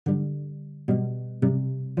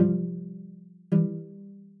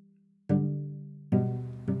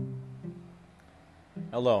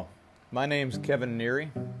Hello, my name's Kevin Neary,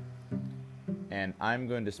 and I'm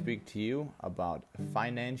going to speak to you about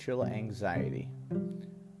financial anxiety.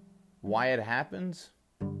 Why it happens,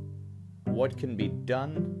 what can be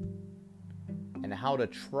done, and how to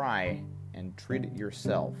try and treat it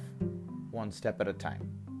yourself one step at a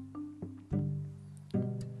time.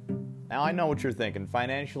 Now, I know what you're thinking.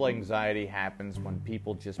 Financial anxiety happens when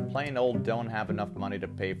people just plain old don't have enough money to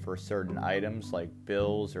pay for certain items like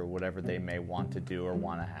bills or whatever they may want to do or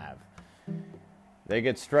want to have. They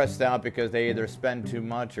get stressed out because they either spend too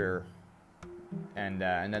much and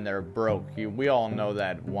then they're broke. We all know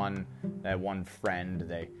that one friend.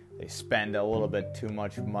 They spend a little bit too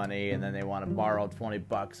much money and then they want to borrow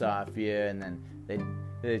 $20 off you, and then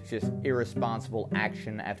it's just irresponsible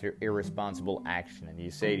action after irresponsible action. And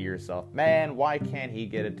you say to yourself, man, why can't he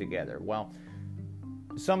get it together? Well,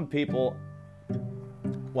 some people,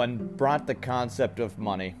 when brought the concept of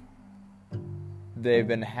money, they've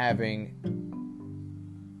been having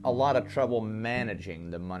a lot of trouble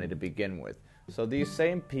managing the money to begin with. So these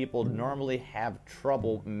same people normally have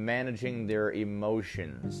trouble managing their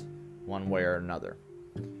emotions one way or another.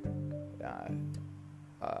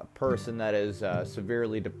 A person that is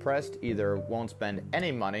severely depressed either won't spend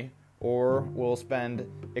any money or will spend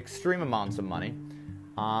extreme amounts of money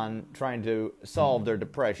on trying to solve their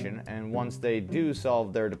depression. And once they do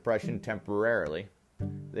solve their depression temporarily,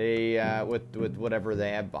 they with whatever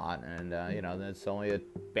they have bought, and that's only a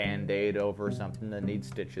Band-Aid over something that needs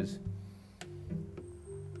stitches,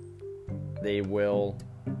 they'll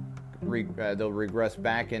regress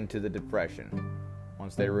back into the depression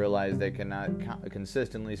once they realize they cannot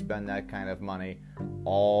consistently spend that kind of money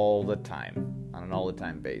all the time, on an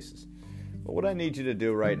all-the-time basis. But what I need you to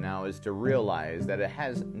do right now is to realize that it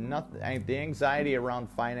has nothing. The anxiety around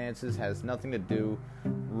finances has nothing to do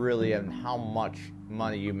really on how much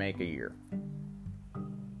money you make a year.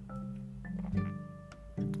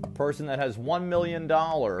 A person that has $1 million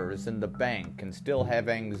in the bank can still have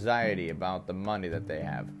anxiety about the money that they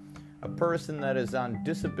have. A person that is on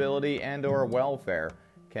disability and or welfare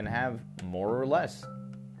can have more or less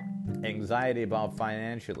anxiety about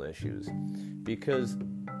financial issues, because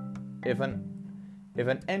if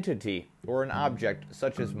an entity or an object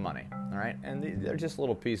such as money, all right, and they're just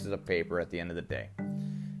little pieces of paper at the end of the day,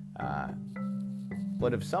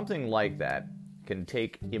 but if something like that can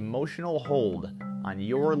take emotional hold on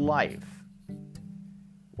your life,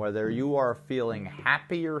 whether you are feeling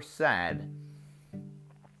happy or sad,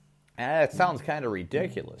 and it sounds kind of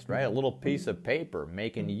ridiculous, right? A little piece of paper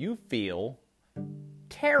making you feel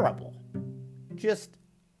terrible, just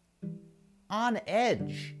on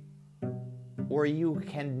edge, or you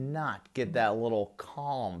cannot get that little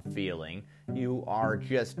calm feeling. You are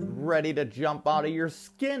just ready to jump out of your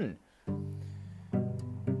skin.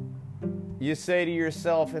 You say to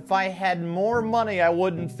yourself, if I had more money, I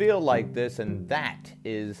wouldn't feel like this, and that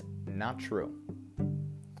is not true.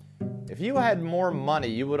 If you had more money,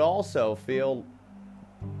 you would also feel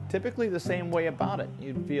typically the same way about it.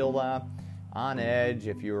 You'd feel on edge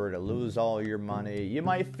if you were to lose all your money. You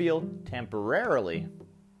might feel temporarily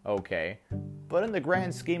okay, but in the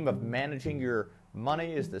grand scheme of managing your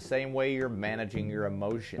money is the same way you're managing your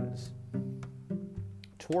emotions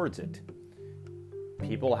towards it.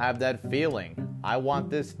 People have that feeling. I want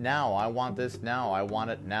this now. I want this now. I want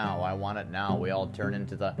it now. I want it now. We all turn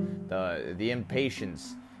into the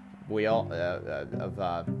impatience. We all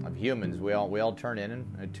of humans. We all turn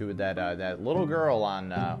into that little girl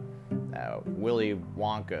on Willy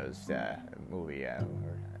Wonka's movie.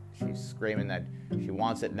 She's screaming that she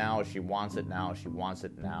wants it now. She wants it now. She wants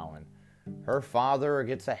it now. And her father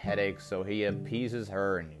gets a headache, so he appeases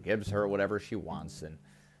her and gives her whatever she wants. And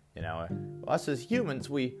us as humans,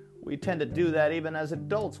 we tend to do that even as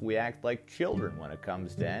adults. We act like children when it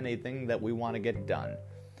comes to anything that we want to get done.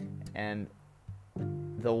 And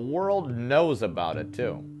the world knows about it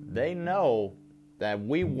too. They know that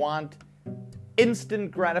we want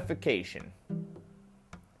instant gratification.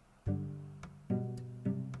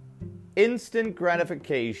 Instant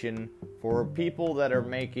gratification for people that are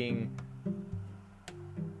making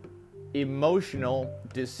emotional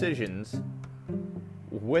decisions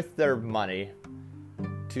with their money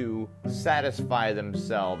to satisfy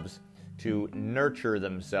themselves, to nurture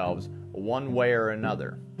themselves one way or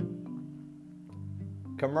another.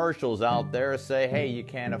 Commercials out there say, hey, you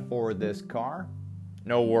can't afford this car?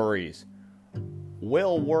 No worries.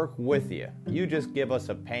 We'll work with you. You just give us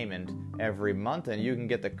a payment every month and you can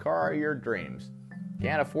get the car of your dreams.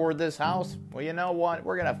 Can't afford this house? Well, you know what?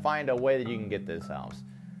 We're going to find a way that you can get this house.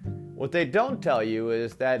 What they don't tell you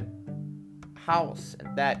is that house,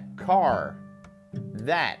 that car,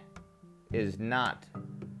 that is not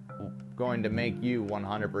going to make you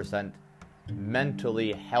 100%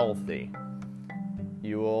 mentally healthy.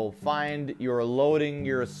 You will find you're loading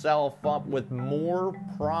yourself up with more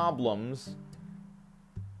problems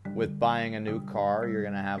with buying a new car. You're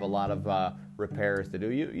going to have a lot of repairs to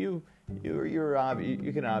do. You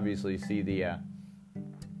can obviously see the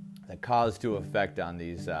cause to effect on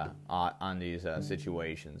these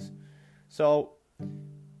situations. So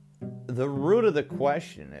the root of the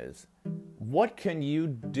question is, what can you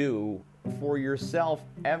do for yourself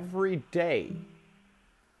every day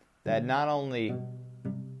that not only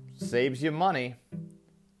saves you money,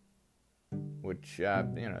 which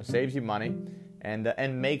saves you money,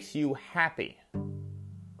 and makes you happy,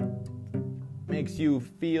 makes you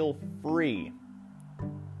feel free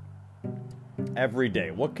every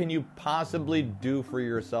day? What can you possibly do for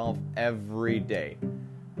yourself every day?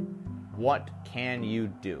 What can you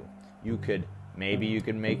do? Maybe you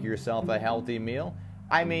can make yourself a healthy meal.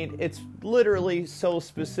 I mean, it's literally so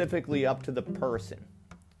specifically up to the person.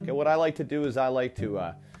 Okay, what I like to do is I like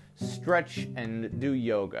to stretch and do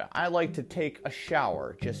yoga. I like to take a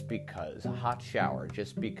shower just because, a hot shower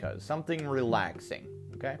just because, something relaxing.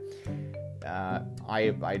 Okay,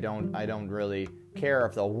 I don't really care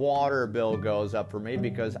if the water bill goes up for me,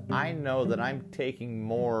 because I know that I'm taking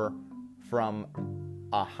more from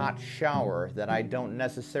a hot shower that I don't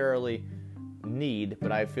necessarily need,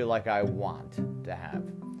 but I feel like I want to have.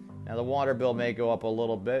 Now, the water bill may go up a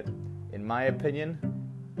little bit. In my opinion,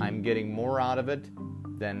 I'm getting more out of it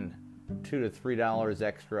than $2 to $3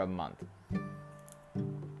 extra a month.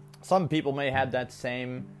 Some people may have that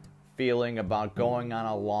same feeling about going on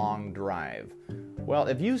a long drive. Well,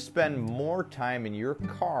 if you spend more time in your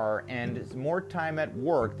car and more time at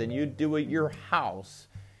work than you do at your house,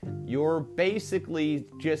 you're basically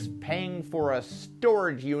just paying for a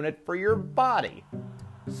storage unit for your body.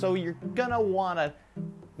 So you're gonna want to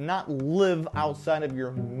not live outside of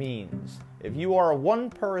your means. If you are one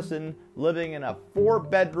person living in a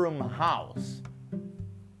 4-bedroom house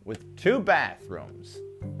with 2 bathrooms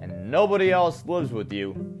and nobody else lives with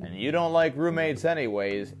you, and you don't like roommates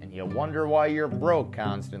anyways, and you wonder why you're broke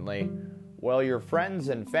constantly, well, your friends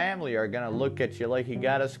and family are gonna look at you like you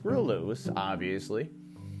got a screw loose, obviously.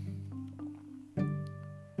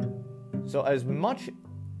 So as much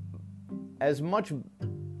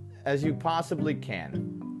as you possibly can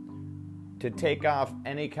to take off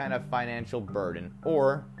any kind of financial burden,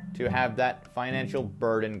 or to have that financial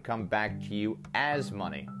burden come back to you as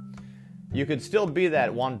money. You could still be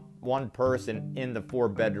that one person in the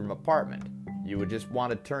 4-bedroom apartment. You would just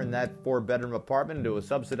want to turn that 4-bedroom apartment into a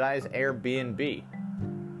subsidized Airbnb.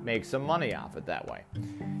 Make some money off it that way.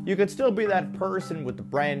 You could still be that person with the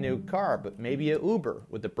brand new car, but maybe an Uber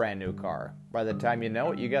with the brand new car. By the time you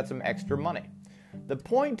know it, you got some extra money. The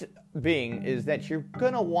point being is that you're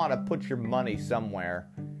going to want to put your money somewhere,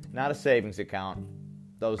 not a savings account.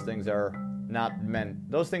 Those things are not meant,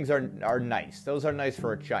 those things are nice. Those are nice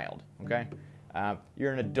for a child, okay?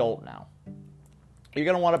 You're an adult now. You're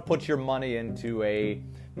going to want to put your money into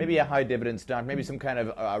maybe a high dividend stock, maybe some kind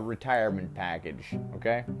of retirement package,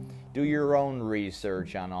 okay? Do your own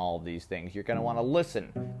research on all of these things. You're going to want to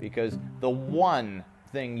listen, because the one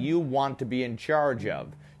thing you want to be in charge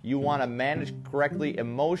of, you want to manage correctly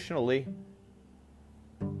emotionally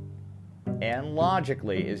and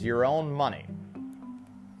logically, is your own money.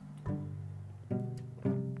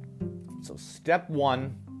 So step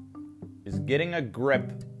 1 is getting a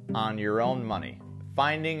grip on your own money,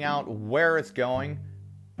 finding out where it's going,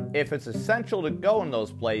 if it's essential to go in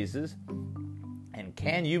those places, and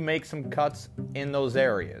can you make some cuts in those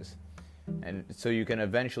areas, and so you can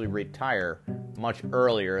eventually retire much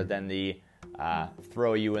earlier than the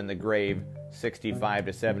throw you in the grave 65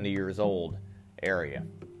 to 70 years old area,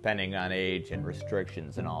 depending on age and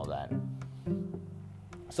restrictions and all that.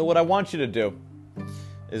 So what I want you to do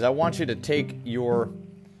is I want you to take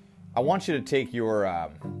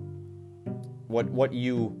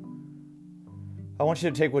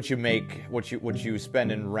what you make, what you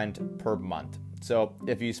spend in rent per month. So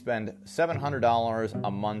if you spend $700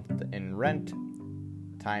 a month in rent,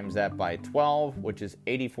 times that by 12, which is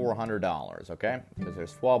 $8,400, okay? Because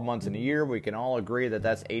there's 12 months in a year, we can all agree that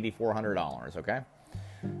that's $8,400, okay?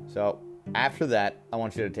 So after that, I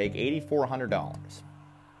want you to take $8,400,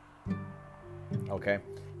 okay?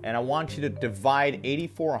 And I want you to divide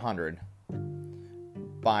 8,400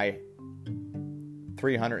 by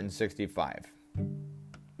 365.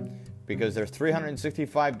 Because there's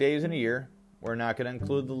 365 days in a year. We're not going to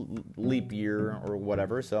include the leap year or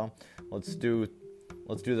whatever, so let's do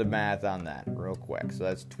the math on that real quick. So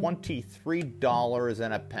that's $23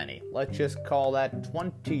 and a penny. Let's just call that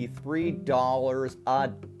 $23 a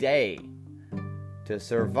day. to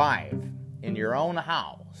survive in your own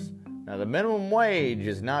house. Now, the minimum wage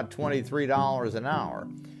is not $23 an hour,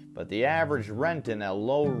 but the average rent in a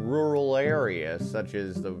low rural area, such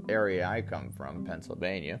as the area I come from,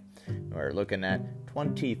 Pennsylvania, we're looking at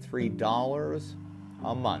 $23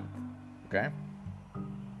 a month, okay?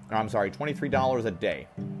 I'm sorry, $23 a day.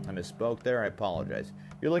 I misspoke there, I apologize.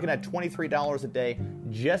 You're looking at $23 a day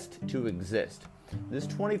just to exist. This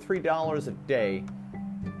 $23 a day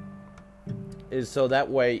is so that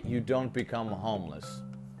way you don't become homeless.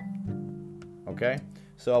 Okay?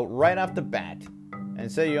 So right off the bat,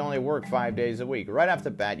 and say you only work 5 days a week, right off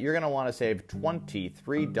the bat, you're going to want to save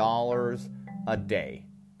 $23 a day.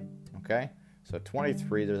 Okay? So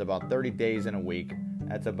 23, there's about 30 days in a week.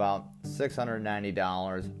 That's about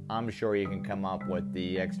 $690. I'm sure you can come up with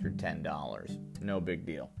the extra $10. No big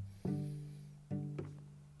deal.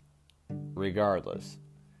 Regardless,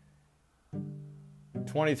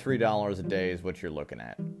 $23 a day is what you're looking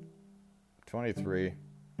at. 23,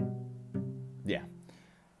 yeah.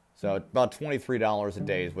 So about $23 a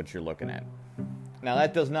day is what you're looking at. Now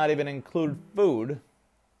that does not even include food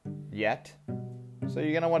yet. So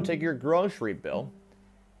you're going to want to take your grocery bill.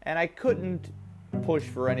 And I couldn't push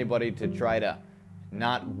for anybody to try to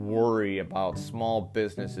not worry about small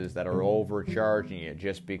businesses that are overcharging you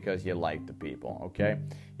just because you like the people, okay?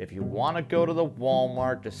 If you want to go to the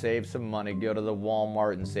Walmart to save some money, go to the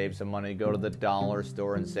Walmart and save some money. Go to the dollar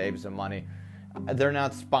store and save some money. They're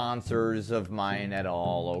not sponsors of mine at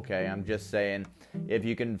all, okay? I'm just saying, if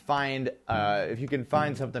you can find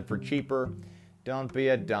something for cheaper, don't be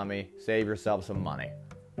a dummy. Save yourself some money.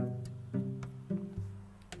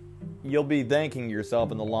 You'll be thanking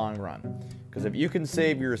yourself in the long run. Because if you can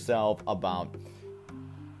save yourself about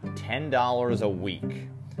 $10 a week,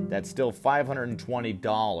 that's still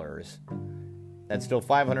 $520. That's still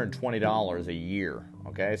 $520 a year.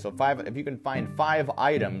 Okay, so if you can find 5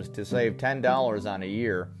 items to save $10 on a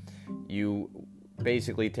year, you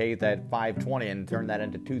basically take that $520 and turn that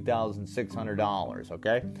into $2,600.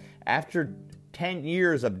 Okay, after 10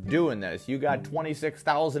 years of doing this, you got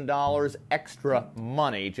 $26,000 extra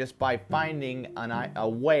money just by finding a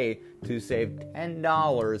way to save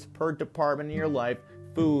 $10 per department in your life: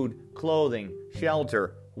 food, clothing,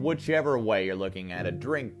 shelter, whichever way you're looking at it,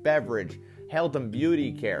 drink, beverage, health and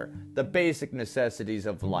beauty care, the basic necessities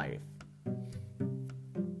of life.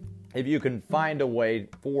 If you can find a way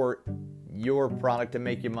for your product to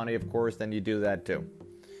make you money, of course, then you do that too.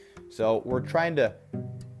 So we're trying to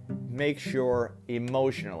make sure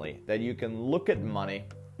emotionally that you can look at money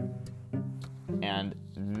and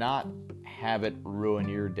not have it ruin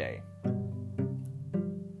your day.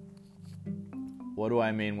 What do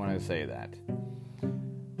I mean when I say that?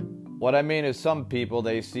 What I mean is some people,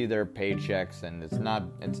 they see their paychecks and it's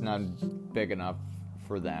not big enough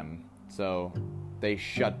for them. So they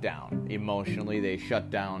shut down emotionally, they shut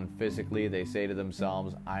down physically, they say to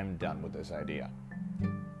themselves, I'm done with this idea.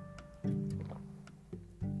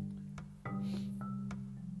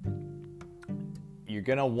 You're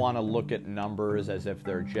going to want to look at numbers as if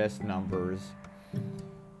they're just numbers.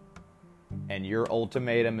 And your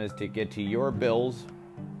ultimatum is to get to your bills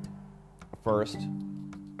first.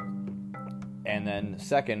 And then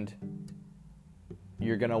second,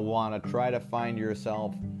 you're going to want to try to find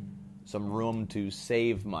yourself some room to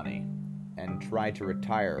save money and try to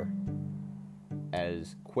retire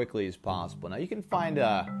as quickly as possible. Now, you can find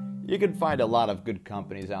a lot of good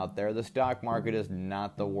companies out there. The stock market is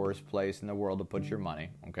not the worst place in the world to put your money,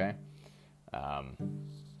 okay?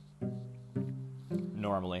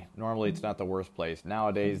 Normally it's not the worst place.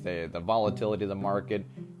 Nowadays, the volatility of the market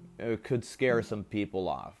could scare some people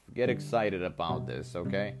off. Get excited about this,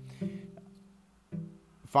 okay?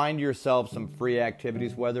 Find yourself some free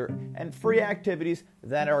activities, free activities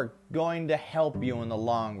that are going to help you in the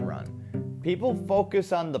long run. People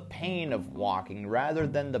focus on the pain of walking rather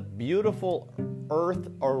than the beautiful earth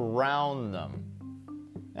around them.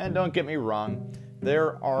 And don't get me wrong,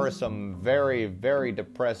 there are some very, very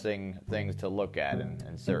depressing things to look at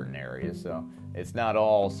in certain areas, so it's not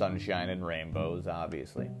all sunshine and rainbows,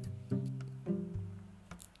 obviously.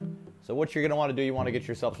 So what you're going to want to do, you want to get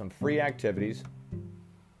yourself some free activities.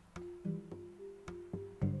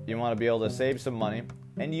 You want to be able to save some money,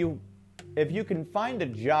 and if you can find a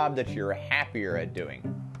job that you're happier at doing,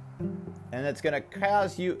 and it's going to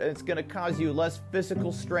cause you less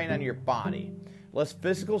physical strain on your body, less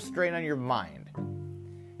physical strain on your mind.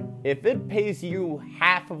 If it pays you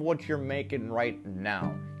half of what you're making right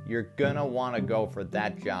now, you're going to want to go for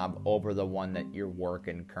that job over the one that you're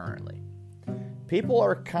working currently. People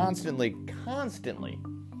are constantly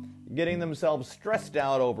getting themselves stressed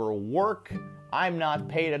out over work, I'm not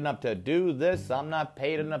paid enough to do this. I'm not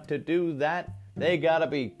paid enough to do that. They gotta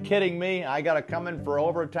be kidding me. I gotta come in for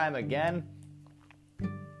overtime again.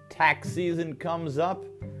 Tax season comes up.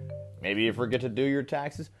 Maybe you forget to do your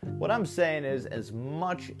taxes. What I'm saying is, as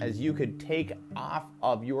much as you could take off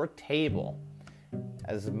of your table,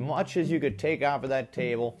 as much as you could take off of that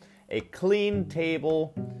table, a clean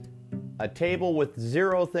table, a table with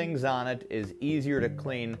 0 things on it is easier to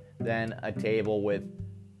clean than a table with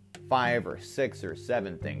 5 or 6 or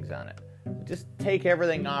 7 things on it. Just take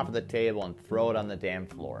everything off of the table and throw it on the damn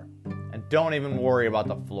floor. And don't even worry about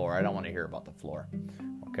the floor. I don't want to hear about the floor.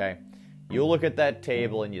 Okay? You look at that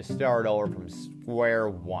table and you start over from square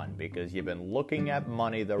one because you've been looking at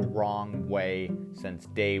money the wrong way since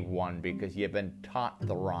day one because you've been taught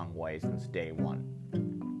the wrong way since day one.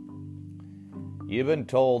 You've been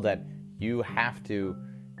told that you have to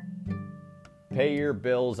pay your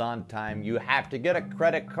bills on time. You have to get a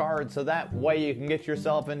credit card so that way you can get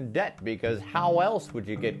yourself in debt because how else would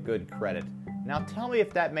you get good credit? Now tell me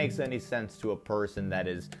if that makes any sense to a person that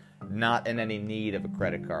is not in any need of a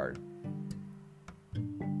credit card.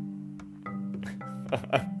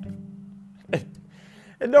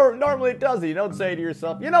 Normally it doesn't. You don't say to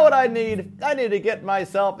yourself, you know what I need? I need to get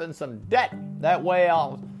myself in some debt. That way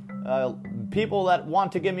people that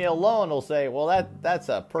want to give me a loan will say, well, that's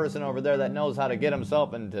a person over there that knows how to get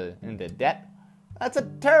himself into debt. That's a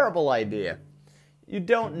terrible idea. You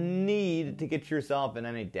don't need to get yourself in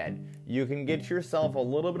any debt. You can get yourself a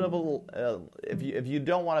little bit of if you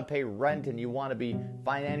don't want to pay rent and you want to be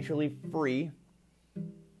financially free.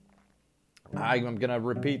 I'm going to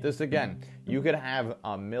repeat this again. You could have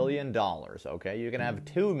 $1 million, okay? You can have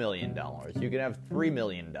 $2 million. You can have $3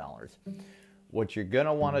 million. What you're going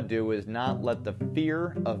to want to do is not let the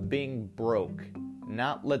fear of being broke,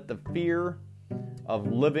 not let the fear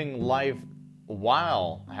of living life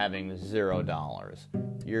while having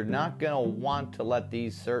 $0. You're not going to want to let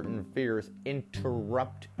these certain fears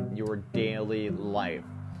interrupt your daily life.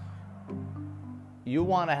 You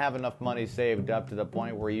want to have enough money saved up to the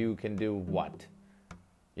point where you can do what?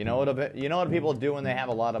 You know what people do when they have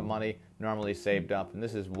a lot of money normally saved up? And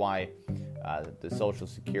this is why the Social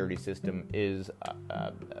Security system is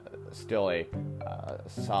still a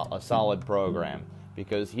solid program.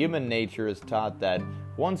 Because human nature is taught that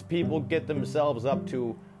once people get themselves up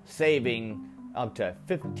to saving up to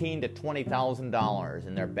 $15,000 to $20,000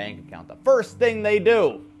 in their bank account, the first thing they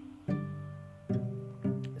do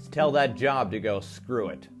is tell that job to go screw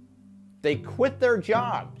it. They quit their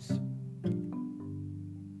jobs.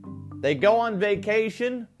 They go on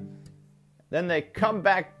vacation, then they come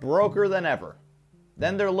back broker than ever.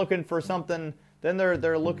 Then they're looking for something, then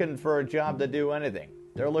they're looking for a job to do anything.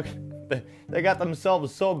 They got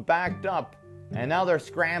themselves so backed up, and now they're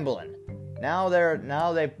scrambling. Now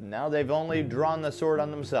they've only drawn the sword on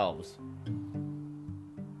themselves.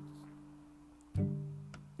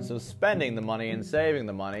 So spending the money and saving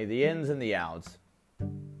the money, the ins and the outs,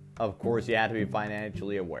 of course you have to be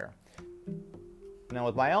financially aware. Now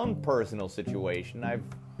with my own personal situation, I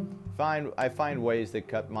find ways to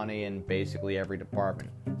cut money in basically every department.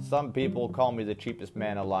 Some people call me the cheapest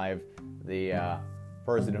man alive. The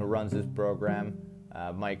person who runs this program,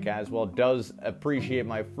 Mike Caswell, does appreciate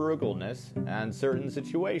my frugalness in certain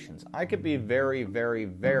situations. I could be very, very,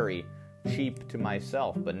 very cheap to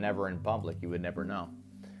myself, but never in public. You would never know.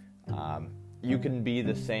 You can be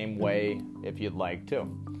the same way if you'd like to.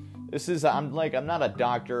 I'm not a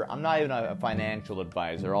doctor. I'm not even a financial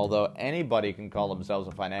advisor, although anybody can call themselves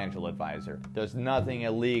a financial advisor. There's nothing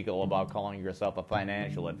illegal about calling yourself a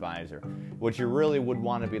financial advisor. What you really would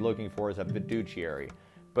want to be looking for is a fiduciary.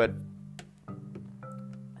 But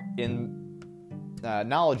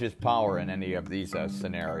knowledge is power in any of these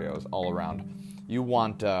scenarios all around. You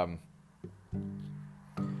want to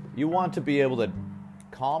be able to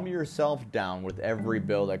calm yourself down with every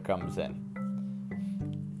bill that comes in.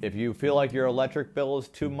 If you feel like your electric bill is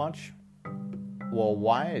too much, well,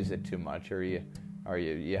 why is it too much? You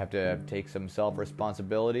have to take some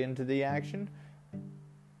self-responsibility into the action?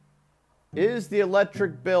 Is the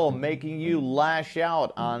electric bill making you lash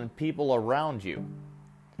out on people around you?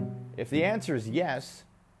 If the answer is yes,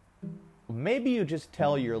 maybe you just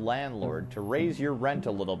tell your landlord to raise your rent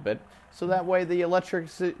a little bit so that way the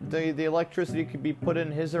electricity could be put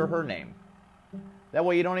in his or her name. That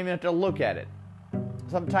way you don't even have to look at it.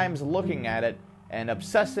 Sometimes looking at it and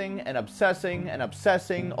obsessing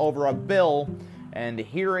over a bill and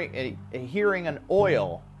hearing an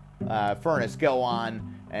oil furnace go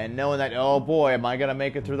on and knowing that, oh boy, am I going to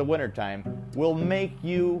make it through the wintertime, will make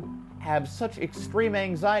you have such extreme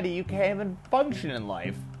anxiety you can't even function in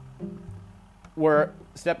life. Where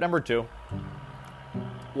step number 2,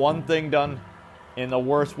 one thing done in the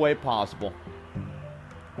worst way possible.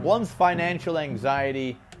 Once financial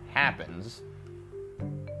anxiety happens,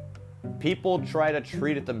 people try to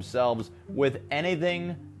treat it themselves with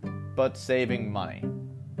anything but saving money.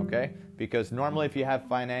 Okay? Because normally if you have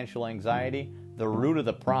financial anxiety, the root of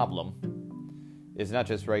the problem is not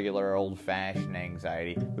just regular old-fashioned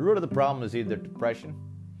anxiety. The root of the problem is either depression,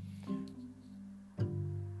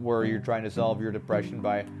 where you're trying to solve your depression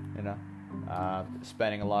by,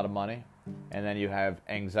 spending a lot of money, and then you have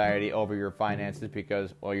anxiety over your finances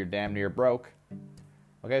because, well, you're damn near broke.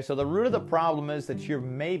 Okay, so the root of the problem is that you're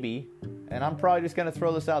maybe, and I'm probably just going to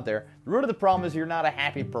throw this out there, the root of the problem is you're not a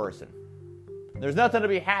happy person. There's nothing to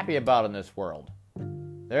be happy about in this world.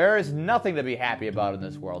 There is nothing to be happy about in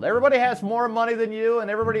this world. Everybody has more money than you, and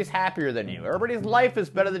everybody's happier than you. Everybody's life is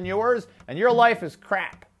better than yours, and your life is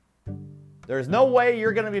crap. There's no way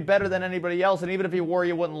you're going to be better than anybody else, and even if you were,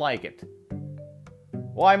 you wouldn't like it.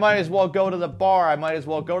 Well, I might as well go to the bar. I might as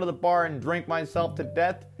well go to the bar and drink myself to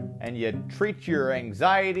death, and you treat your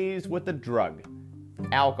anxieties with a drug.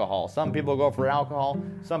 Alcohol. Some people go for alcohol.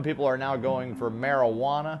 Some people are now going for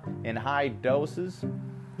marijuana in high doses.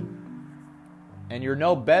 And you're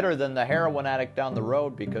no better than the heroin addict down the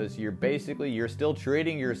road because you're still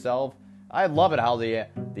treating yourself. I love it how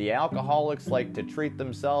the alcoholics like to treat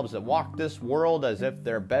themselves and walk this world as if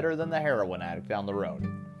they're better than the heroin addict down the road.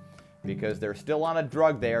 Because they're still on a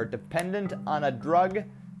drug. They are dependent on a drug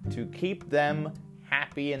to keep them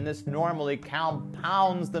happy, and this normally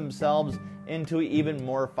compounds themselves into even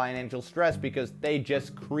more financial stress because they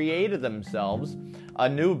just created themselves a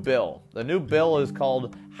new bill. The new bill is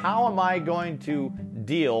called, how am I going to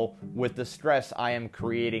deal with the stress I am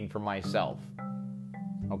creating for myself?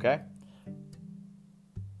 Okay?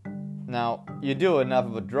 Now, you do enough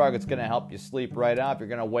of a drug, it's going to help you sleep right off. You're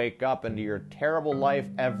going to wake up into your terrible life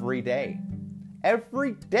every day.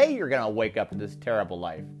 Every day you're going to wake up to this terrible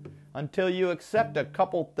life until you accept a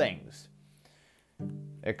couple things.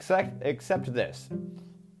 Accept this.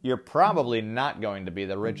 You're probably not going to be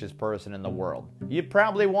the richest person in the world. You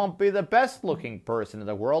probably won't be the best looking person in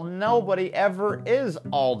the world. Nobody ever is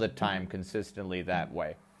all the time consistently that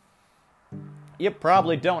way. You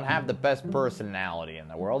probably don't have the best personality in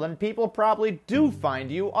the world, and people probably do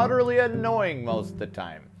find you utterly annoying most of the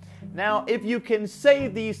time. Now, if you can say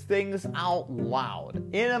these things out loud,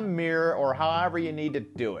 in a mirror, or however you need to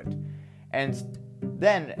do it, and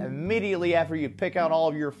then immediately after you pick out all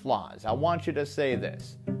of your flaws, I want you to say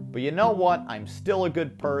this. But you know what? I'm still a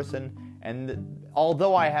good person, and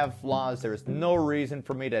although I have flaws, there's no reason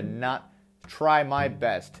for me to not try my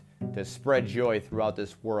best to spread joy throughout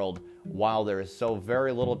this world while there is so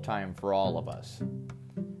very little time for all of us.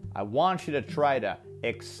 I want you to try to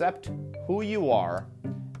accept who you are,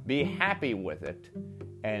 be happy with it,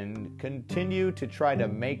 and continue to try to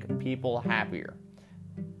make people happier.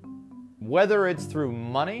 Whether it's through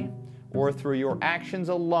money or through your actions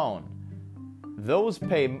alone, those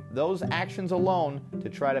actions alone to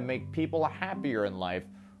try to make people happier in life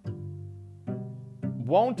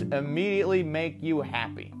won't immediately make you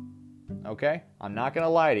happy. Okay? I'm not going to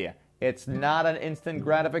lie to you. It's not an instant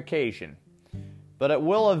gratification. But it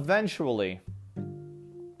will eventually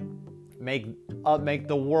make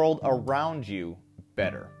the world around you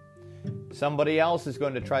better. Somebody else is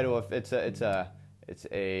going to try to... It's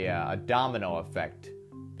a domino effect,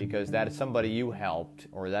 because that is somebody you helped,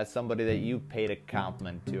 or that's somebody that you paid a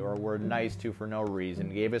compliment to, or were nice to for no reason,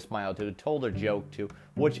 gave a smile to, told a joke to,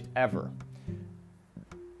 whichever.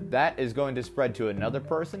 That is going to spread to another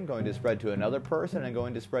person, going to spread to another person, and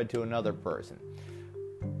going to spread to another person.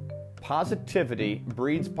 Positivity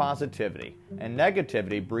breeds positivity, and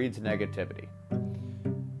negativity breeds negativity.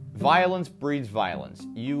 Violence breeds violence.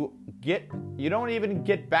 You don't even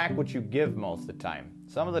get back what you give most of the time.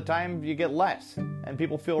 Some of the time you get less, and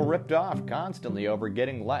people feel ripped off constantly over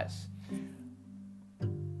getting less.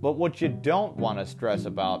 But what you don't want to stress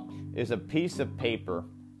about is a piece of paper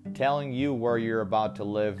telling you where you're about to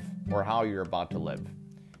live or how you're about to live.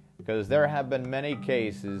 Because there have been many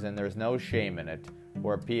cases, and there's no shame in it,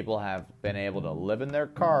 where people have been able to live in their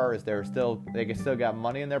cars, they still got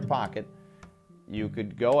money in their pocket. You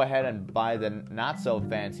could go ahead and buy the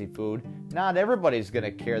not-so-fancy food. Not everybody's going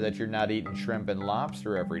to care that you're not eating shrimp and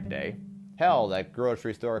lobster every day. Hell, that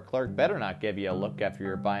grocery store clerk better not give you a look after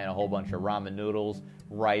you're buying a whole bunch of ramen noodles,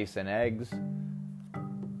 rice, and eggs.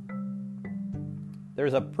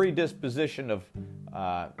 There's a predisposition of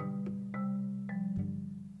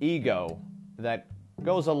ego that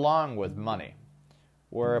goes along with money,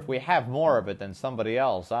 where if we have more of it than somebody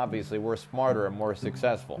else, obviously we're smarter and more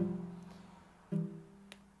successful.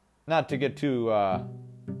 Not to get too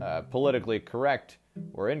politically correct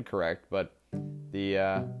or incorrect, but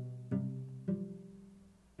the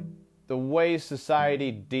way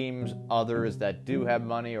society deems others that do have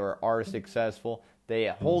money or are successful, they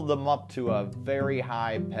hold them up to a very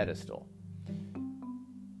high pedestal.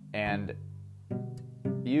 And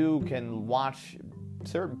you can watch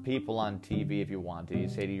certain people on TV if you want to. You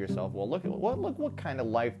say to yourself, well, look what kind of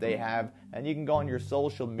life they have. And you can go on your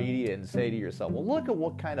social media and say to yourself, well, look at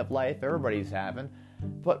what kind of life everybody's having.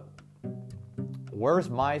 But where's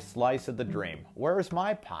my slice of the dream? Where's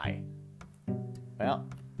my pie? Well,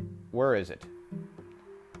 where is it?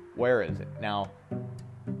 Where is it? Now,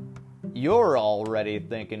 you're already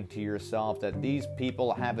thinking to yourself that these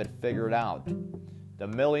people have it figured out. The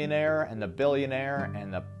millionaire and the billionaire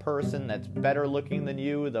and the person that's better looking than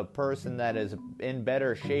you, the person that is in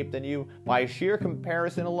better shape than you, by sheer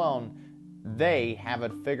comparison alone, they have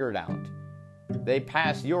it figured out. They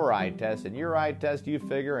pass your eye test, and your eye test, you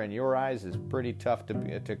figure, in your eyes is pretty tough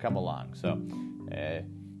to come along. So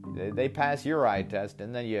they pass your eye test,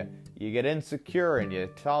 and then you get insecure and you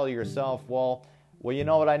tell yourself, well, you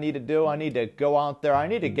know what I need to do? I need to go out there. I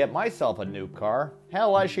need to get myself a new car.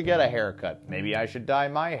 Hell, I should get a haircut. Maybe I should dye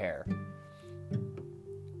my hair.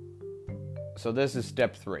 So this is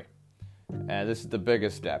step 3. And this is the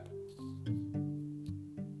biggest step.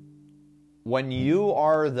 When you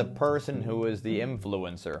are the person who is the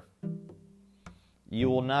influencer, you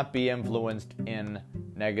will not be influenced in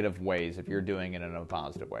negative ways if you're doing it in a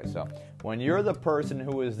positive way. So when you're the person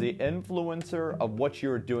who is the influencer of what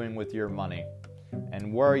you're doing with your money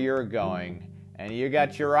and where you're going, and you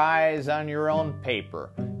got your eyes on your own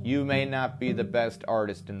paper, you may not be the best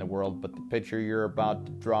artist in the world, but the picture you're about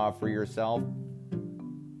to draw for yourself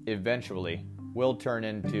eventually will turn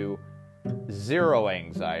into zero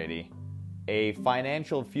anxiety, a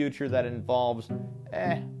financial future that involves,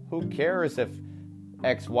 who cares if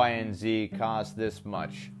X, Y, and Z cost this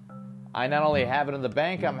much? I not only have it in the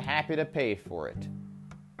bank, I'm happy to pay for it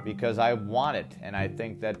because I want it, and I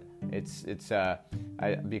think that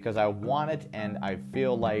because I want it, and I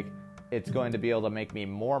feel like it's going to be able to make me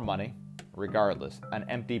more money, regardless. An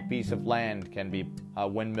empty piece of land can be, a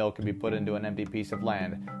windmill can be put into an empty piece of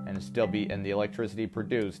land and still be, and the electricity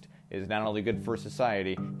produced is not only good for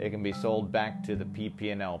society, it can be sold back to the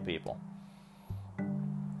PP&L people.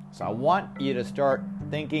 So I want you to start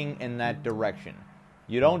thinking in that direction.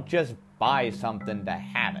 You don't just buy something to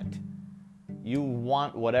have it. You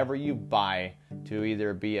want whatever you buy to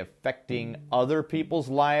either be affecting other people's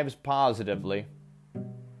lives positively,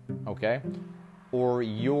 okay, or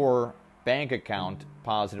your bank account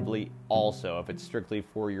positively also, if it's strictly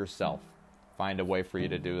for yourself. Find a way for you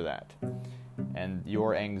to do that. And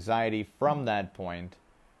your anxiety from that point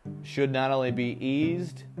should not only be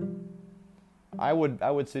eased, I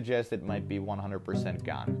would suggest it might be 100%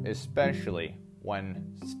 gone, especially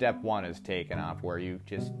when step 1 is taken off, where you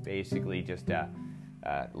just basically just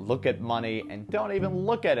look at money and don't even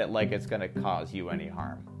look at it like it's going to cause you any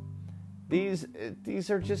harm. These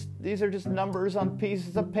are just numbers on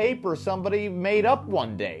pieces of paper somebody made up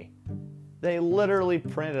one day. They literally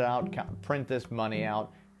print this money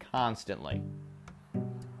out constantly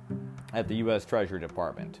at the U.S. Treasury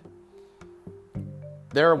Department.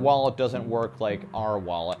 Their wallet doesn't work like our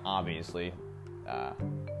wallet, obviously,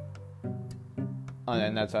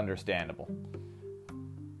 and that's understandable.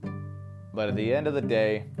 But at the end of the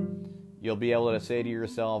day, you'll be able to say to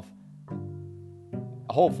yourself,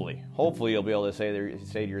 hopefully you'll be able to say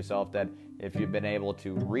to yourself that if you've been able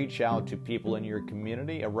to reach out to people in your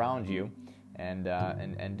community around you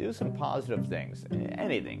and do some positive things,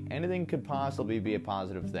 anything could possibly be a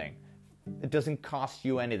positive thing. It doesn't cost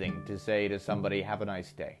you anything to say to somebody, have a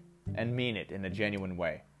nice day, and mean it in a genuine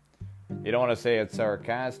way. You don't want to say it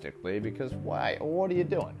sarcastically, because why? What are you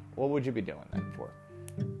doing? What would you be doing that for?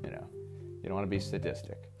 You don't want to be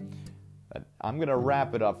sadistic. But I'm going to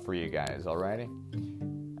wrap it up for you guys, alrighty?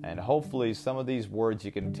 And hopefully some of these words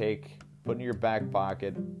you can put in your back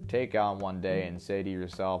pocket, take out one day and say to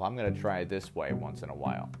yourself, I'm going to try it this way once in a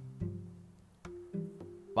while.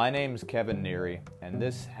 My name's Kevin Neary, and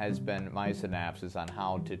this has been my synopsis on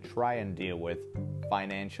how to try and deal with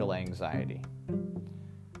financial anxiety.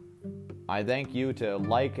 I thank you to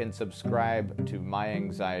like and subscribe to My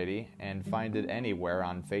Anxiety and find it anywhere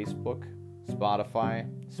on Facebook, Spotify,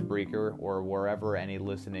 Spreaker, or wherever any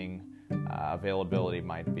listening availability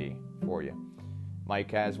might be for you. Mike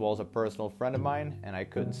Caswell is a personal friend of mine, and I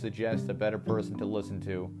couldn't suggest a better person to listen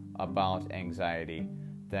to about anxiety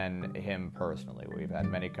than him personally. We've had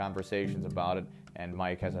many conversations about it, and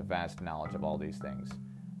Mike has a vast knowledge of all these things.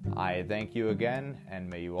 I thank you again, and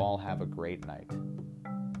may you all have a great night.